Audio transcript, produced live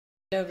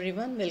Hello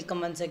everyone, welcome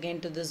once again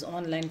to this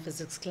online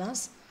physics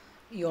class.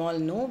 You all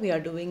know we are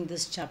doing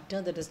this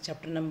chapter, that is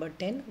chapter number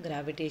 10,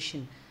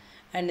 gravitation.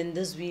 And in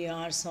this we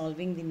are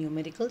solving the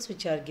numericals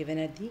which are given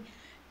at the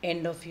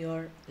end of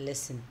your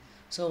lesson.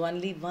 So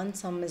only one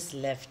sum is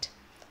left,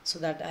 so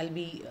that I'll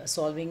be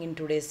solving in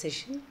today's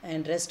session,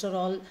 and rest are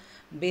all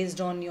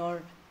based on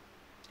your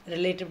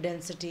relative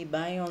density,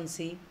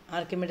 buoyancy,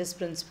 Archimedes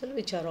principle,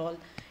 which are all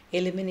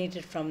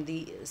eliminated from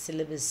the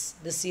syllabus.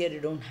 This year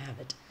you don't have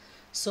it.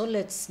 So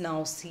let's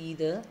now see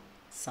the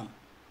sum.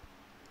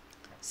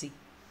 See,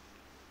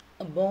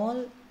 a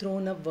ball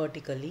thrown up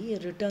vertically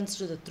returns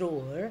to the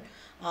thrower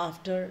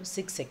after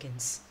 6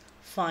 seconds.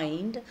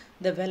 Find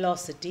the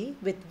velocity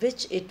with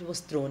which it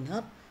was thrown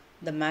up,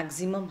 the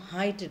maximum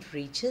height it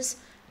reaches,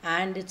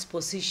 and its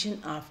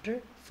position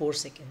after 4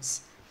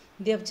 seconds.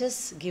 They have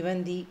just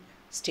given the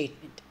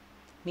statement.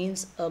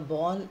 Means a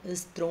ball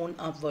is thrown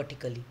up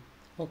vertically.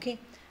 Okay,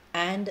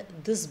 and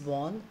this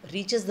ball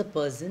reaches the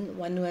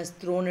one who has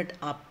thrown it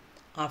up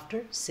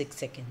after 6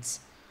 seconds.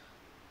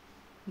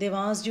 They've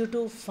asked you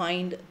to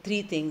find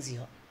three things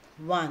here.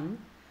 One,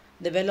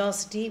 the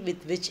velocity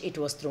with which it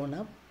was thrown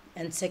up,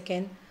 and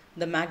second,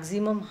 the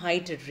maximum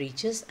height it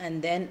reaches,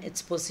 and then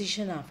its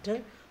position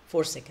after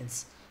 4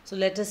 seconds. So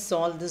let us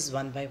solve this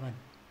one by one.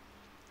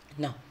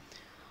 Now,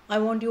 I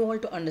want you all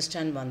to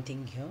understand one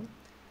thing here.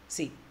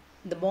 See,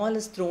 the ball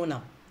is thrown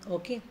up,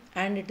 okay,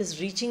 and it is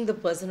reaching the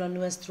person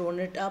who has thrown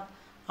it up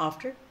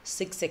after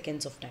 6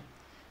 seconds of time.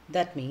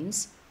 That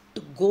means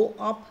to go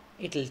up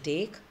it will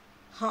take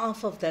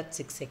half of that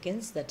 6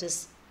 seconds, that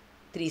is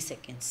 3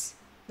 seconds.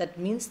 That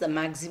means the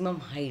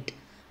maximum height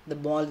the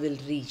ball will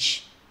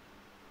reach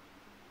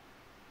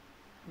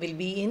will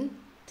be in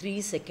 3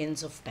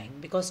 seconds of time,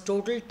 because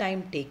total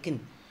time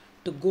taken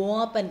to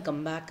go up and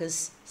come back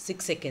is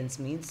 6 seconds.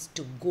 Means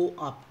to go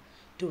up,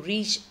 to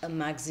reach a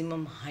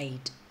maximum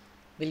height,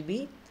 will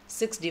be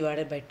 6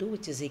 divided by 2,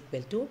 which is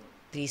equal to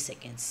 3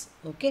 seconds.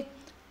 Okay,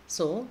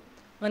 so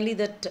only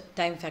that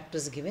time factor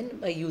is given.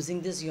 By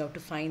using this, you have to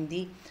find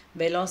the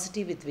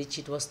velocity with which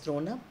it was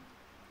thrown up,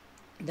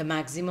 the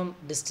maximum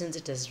distance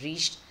it has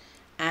reached,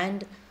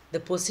 and the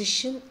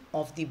position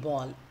of the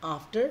ball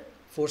after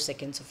 4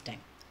 seconds of time.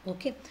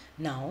 Okay,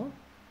 now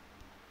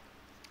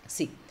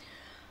see,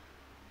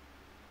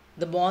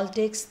 the ball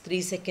takes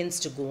 3 seconds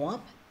to go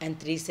up and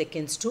 3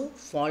 seconds to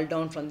fall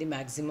down from the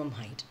maximum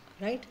height,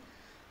 right?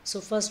 So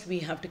first we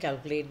have to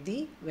calculate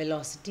the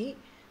velocity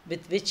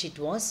with which it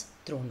was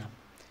thrown up.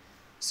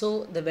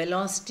 So the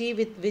velocity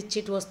with which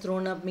it was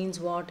thrown up means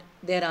what?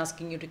 They are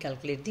asking you to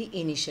calculate the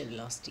initial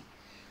velocity.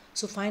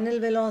 So final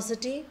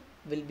velocity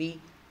will be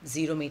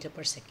 0 meter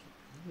per second.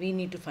 We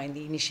need to find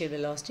the initial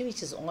velocity,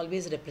 which is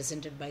always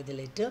represented by the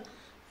letter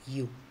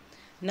u.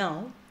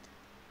 Now,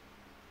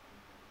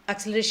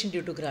 acceleration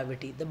due to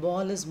gravity. The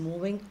ball is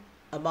moving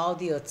above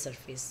the earth's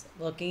surface,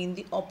 working in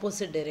the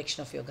opposite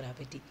direction of your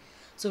gravity.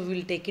 So we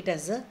will take it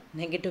as a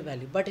negative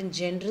value. But in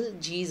general,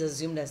 g is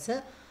assumed as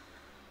a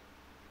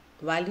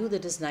value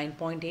that is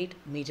 9.8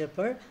 meter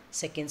per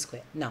second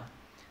square. Now,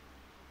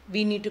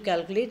 we need to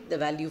calculate the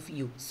value of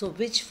u. So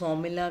which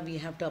formula we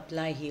have to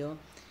apply here?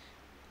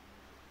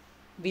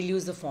 We'll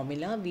use the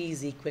formula v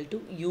is equal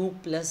to u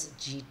plus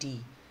gt.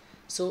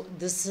 So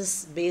this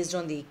is based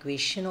on the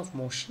equation of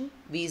motion.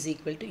 V is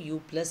equal to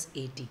u plus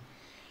at.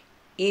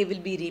 A will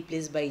be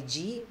replaced by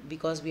g,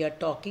 because we are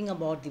talking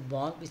about the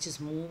ball which is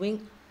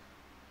moving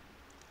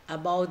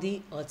above the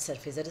earth's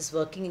surface, that is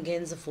working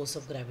against the force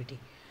of gravity.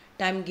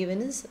 Time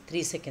given is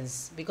 3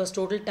 seconds, because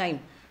total time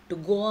to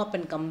go up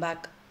and come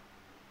back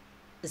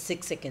is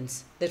 6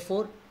 seconds.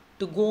 Therefore,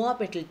 to go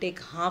up it will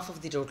take half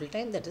of the total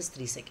time, that is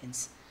 3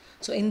 seconds.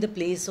 So in the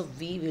place of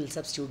v we will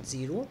substitute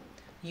 0,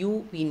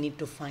 u we need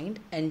to find,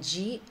 and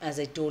g, as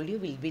I told you,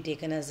 will be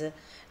taken as a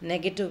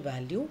negative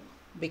value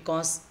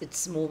because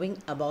it's moving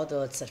above the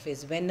earth's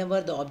surface.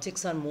 Whenever the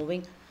objects are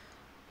moving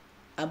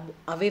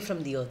away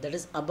from the earth, that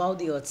is above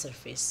the earth's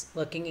surface,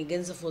 working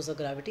against the force of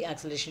gravity,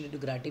 acceleration due to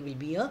gravity will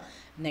be a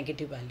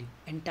negative value,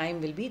 and time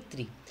will be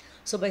 3.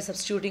 So by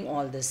substituting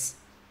all this,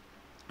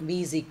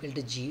 v is equal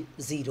to g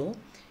 0,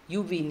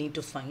 u we need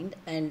to find,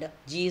 and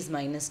g is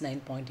minus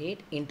 9.8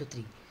 into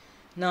 3.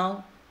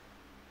 Now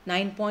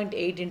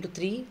 9.8 into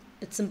 3,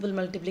 it's simple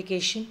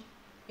multiplication,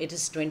 it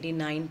is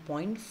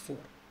 29.4.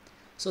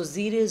 So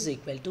 0 is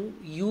equal to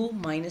u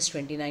minus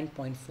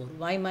 29.4.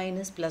 Why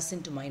minus? Plus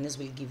into minus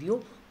will give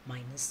you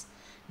minus.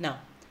 Now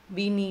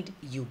we need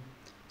u.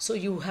 So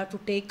you have to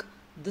take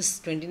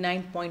this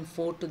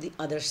 29.4 to the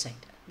other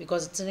side,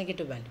 because it's a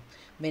negative value.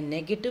 When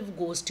negative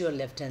goes to your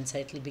left hand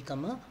side, it will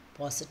become a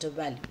positive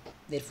value.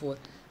 Therefore,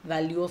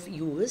 value of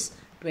u is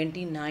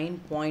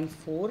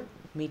 29.4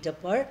 meter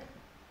per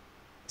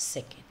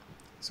second.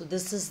 So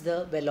this is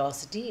the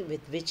velocity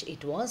with which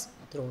it was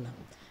thrown up.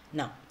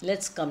 Now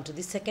let's come to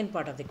the second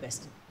part of the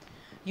question.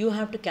 You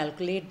have to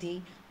calculate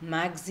the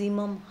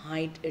maximum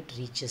height it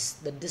reaches,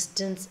 the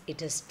distance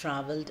it has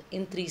traveled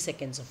in 3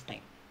 seconds of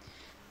time.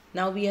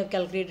 Now we have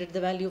calculated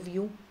the value of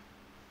u.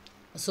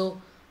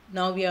 So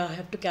now we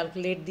have to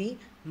calculate the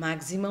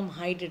maximum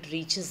height it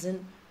reaches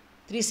in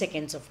 3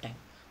 seconds of time.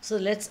 So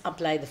let's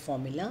apply the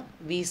formula.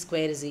 V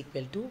square is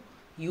equal to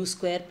u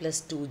square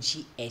plus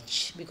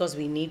 2gh. Because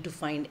we need to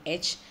find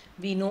h,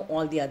 we know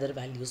all the other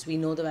values. We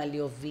know the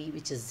value of v,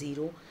 which is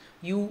 0.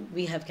 U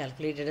we have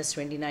calculated as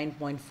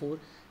 29.4.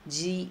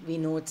 G we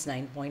know it's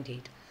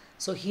 9.8.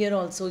 So here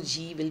also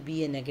g will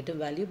be a negative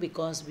value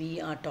because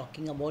we are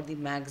talking about the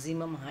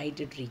maximum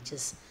height it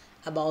reaches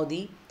above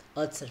the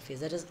earth's surface,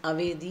 that is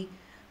away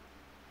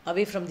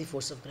from the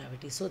force of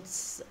gravity. So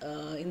it's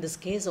in this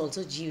case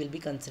also g will be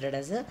considered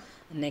as a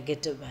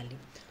negative value.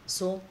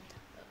 So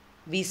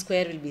v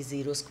square will be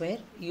 0 square,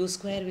 u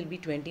square will be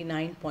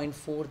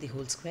 29.4 the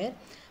whole square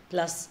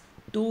plus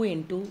 2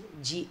 into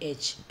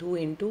gh, 2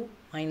 into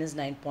minus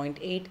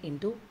 9.8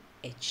 into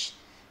h.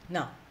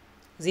 Now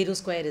 0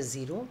 square is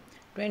 0,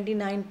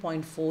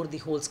 29.4 the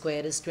whole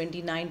square is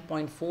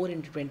 29.4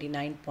 into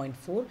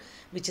 29.4,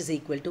 which is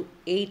equal to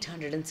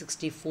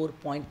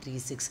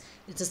 864.36.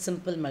 It's a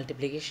simple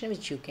multiplication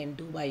which you can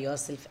do by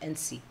yourself and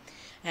see.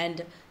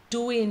 And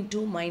 2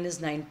 into minus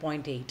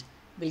 9.8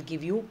 will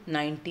give you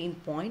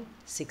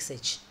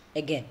 19.6h.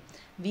 Again,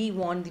 we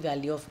want the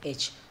value of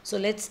h. So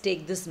let's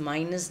take this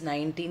minus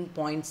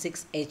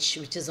 19.6h,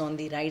 which is on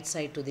the right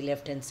side to the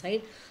left hand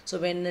side. So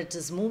when it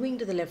is moving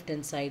to the left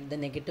hand side, the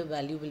negative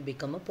value will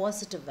become a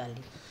positive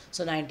value.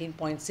 So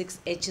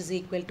 19.6h is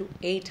equal to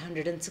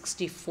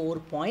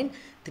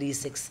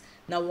 864.36.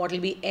 Now what will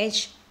be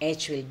h?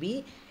 H will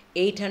be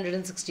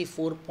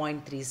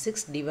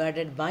 864.36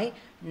 divided by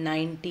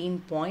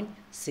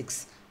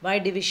 19.6. By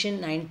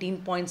division,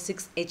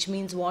 19.6 h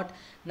means what?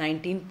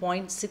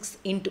 19.6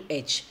 into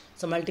h.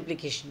 So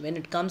multiplication. When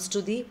it comes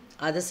to the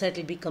other side,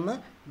 it will become a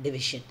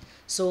division.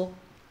 So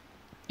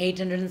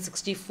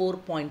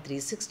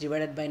 864.36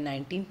 divided by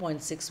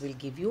 19.6 will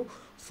give you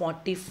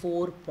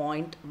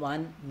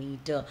 44.1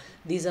 meter.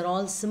 These are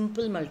all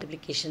simple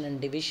multiplication and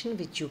division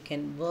which you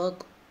can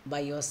work by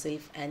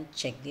yourself and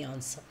check the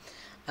answer.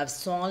 I've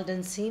solved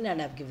and seen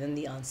and I've given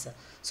the answer.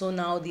 So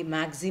now the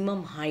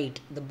maximum height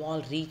the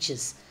ball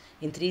reaches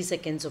in 3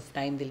 seconds of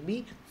time will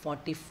be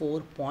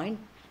 44.1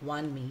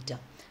 meter.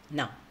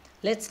 Now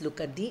let's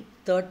look at the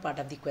third part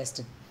of the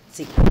question.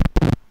 See,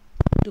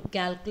 to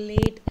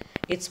calculate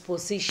its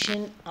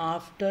position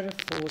after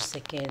 4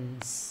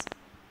 seconds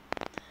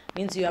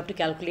means you have to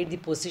calculate the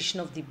position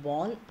of the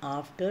ball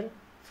after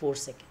 4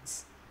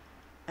 seconds.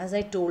 As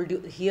I told you,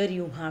 here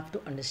you have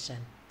to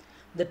understand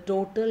the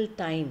total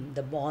time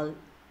the ball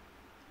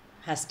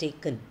has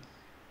taken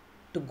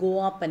to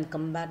go up and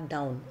come back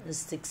down is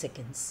 6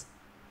 seconds.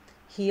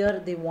 Here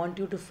they want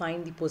you to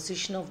find the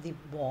position of the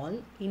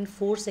ball in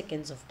 4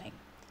 seconds of time.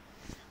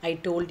 I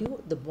told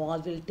you the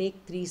ball will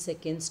take 3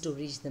 seconds to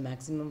reach the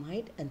maximum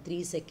height and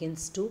 3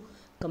 seconds to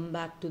come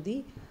back to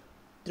the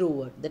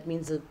thrower. That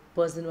means the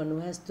person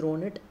who has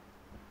thrown it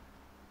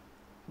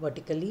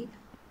vertically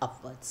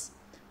upwards.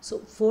 So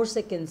 4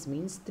 seconds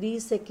means 3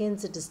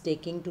 seconds it is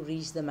taking to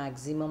reach the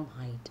maximum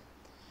height,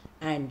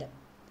 and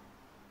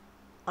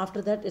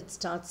after that it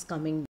starts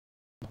coming down.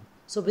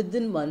 So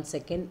within 1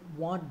 second,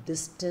 what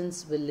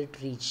distance will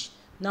it reach?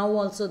 Now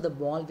also the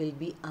ball will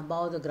be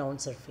above the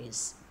ground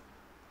surface,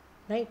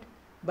 right?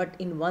 But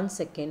in 1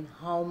 second,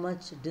 how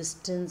much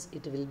distance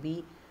it will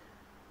be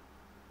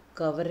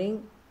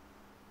covering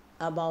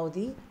above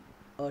the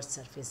earth's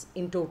surface?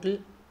 In total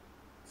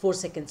 4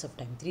 seconds of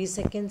time. 3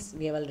 seconds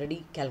we have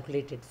already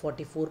calculated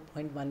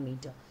 44.1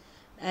 meter.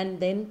 And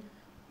then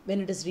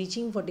when it is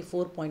reaching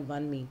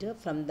 44.1 meter,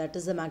 from that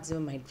is the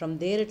maximum height. From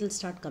there it will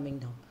start coming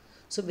down.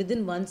 So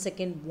within 1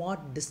 second,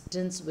 what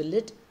distance will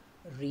it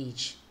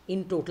reach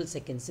in total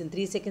seconds? In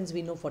 3 seconds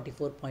we know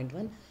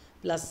 44.1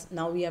 plus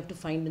now we have to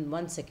find in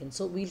 1 second.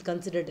 So we'll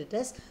consider it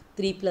as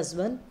 3 plus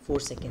 1, 4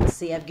 seconds.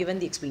 See, I have given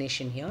the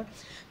explanation here.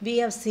 We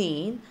have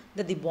seen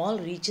that the ball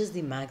reaches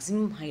the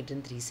maximum height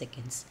in 3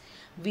 seconds.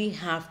 We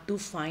have to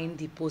find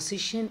the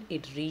position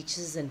it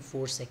reaches in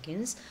 4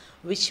 seconds,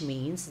 which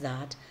means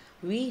that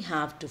we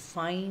have to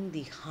find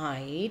the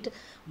height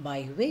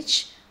by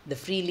which the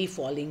freely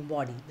falling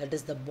body, that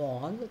is the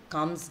ball,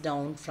 comes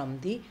down from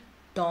the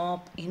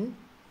top in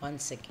 1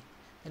 second.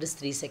 That is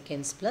 3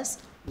 seconds plus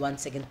 1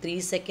 second.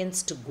 3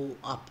 seconds to go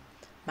up.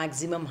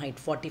 Maximum height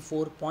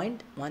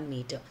 44.1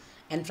 meter.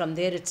 And from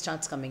there it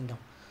starts coming down.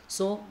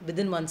 So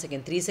within 1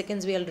 second, 3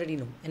 seconds we already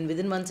know. And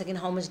within 1 second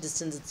how much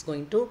distance it's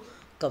going to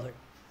cover.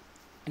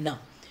 Now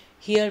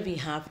here we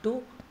have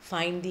to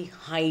find the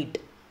height.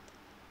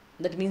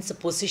 That means the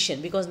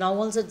position, because now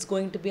also it's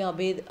going to be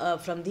away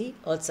from the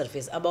earth's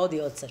surface, above the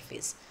earth's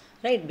surface,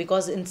 right?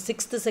 Because in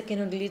 6th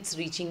second only it's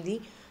reaching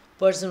the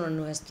person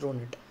who has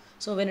thrown it.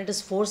 So when it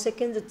is 4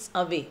 seconds, it's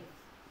away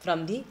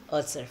from the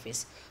earth's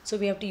surface. So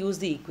we have to use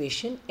the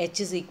equation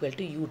h is equal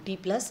to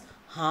ut plus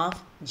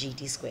half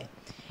gt square.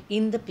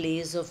 In the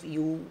place of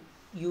u,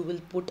 you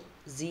will put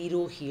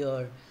 0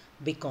 here,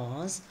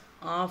 because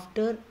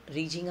after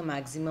reaching a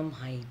maximum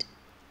height,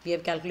 we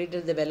have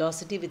calculated the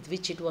velocity with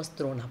which it was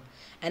thrown up.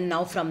 And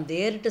now from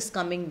there it is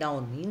coming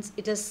down, means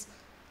it has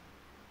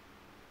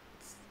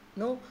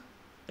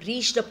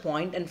reached a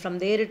point, and from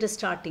there it is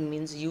starting,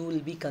 means u will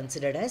be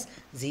considered as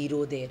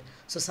 0 there.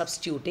 So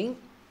substituting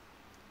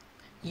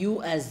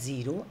u as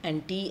 0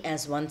 and t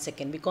as 1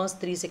 second, because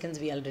 3 seconds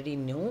we already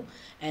know,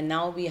 and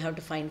now we have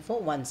to find for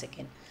 1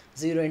 second.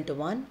 0 into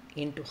 1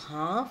 into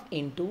half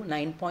into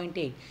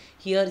 9.8.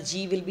 Here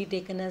g will be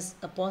taken as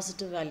a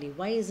positive value.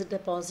 Why is it a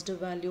positive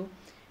value?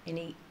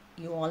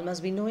 You all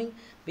must be knowing,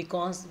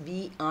 because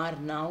we are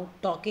now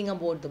talking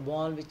about the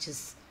ball which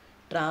is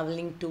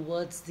traveling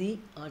towards the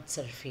earth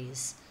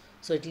surface.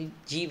 So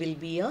g will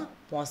be a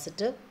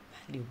positive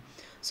value.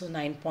 So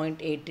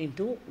 9.8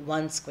 into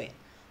 1 square.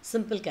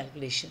 Simple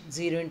calculation.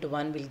 0 into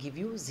 1 will give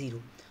you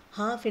 0.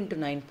 Half into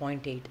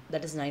 9.8,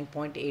 that is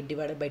 9.8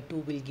 divided by 2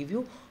 will give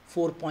you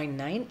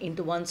 4.9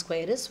 into 1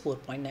 square is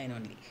 4.9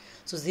 only.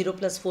 So 0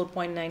 plus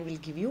 4.9 will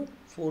give you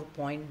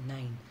 4.9.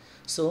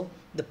 So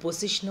the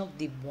position of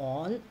the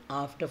ball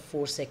after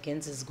 4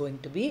 seconds is going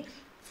to be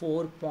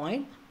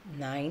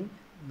 4.9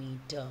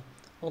 meter.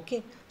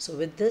 Okay, so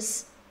with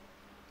this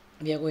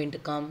we are going to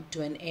come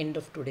to an end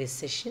of today's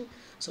session.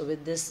 So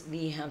with this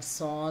we have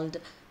solved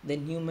the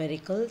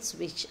numericals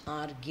which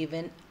are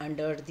given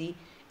under the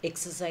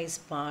exercise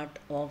part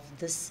of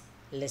this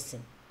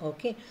lesson.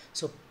 Okay,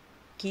 so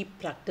keep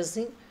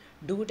practicing,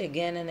 do it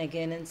again and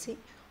again and see.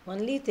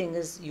 Only thing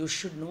is you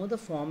should know the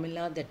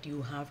formula that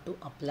you have to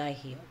apply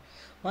here.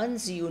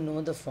 Once you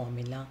know the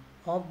formula,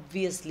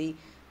 obviously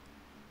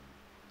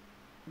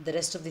the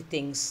rest of the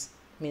things,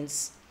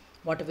 means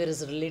whatever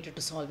is related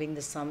to solving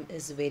the sum,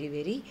 is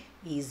very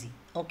easy.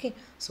 Okay,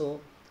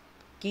 so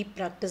keep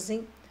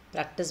practicing.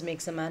 Practice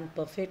makes a man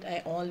perfect.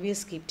 I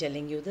always keep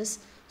telling you this.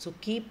 So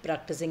keep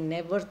practicing.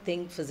 Never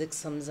think physics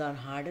sums are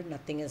hard.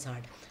 Nothing is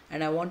hard.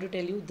 And I want to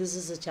tell you, this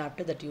is a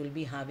chapter that you will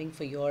be having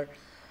for your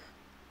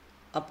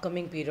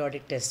upcoming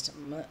periodic test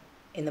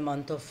in the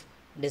month of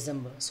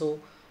December. So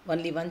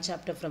only one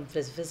chapter from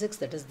physics,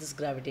 that is this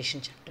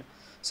gravitation chapter.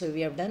 So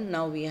we have done.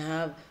 Now we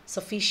have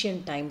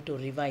sufficient time to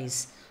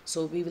revise.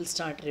 So we will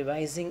start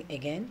revising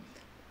again.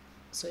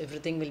 So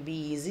everything will be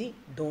easy.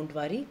 Don't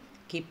worry.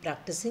 Keep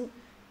practicing.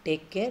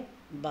 Take care.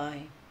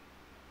 Bye.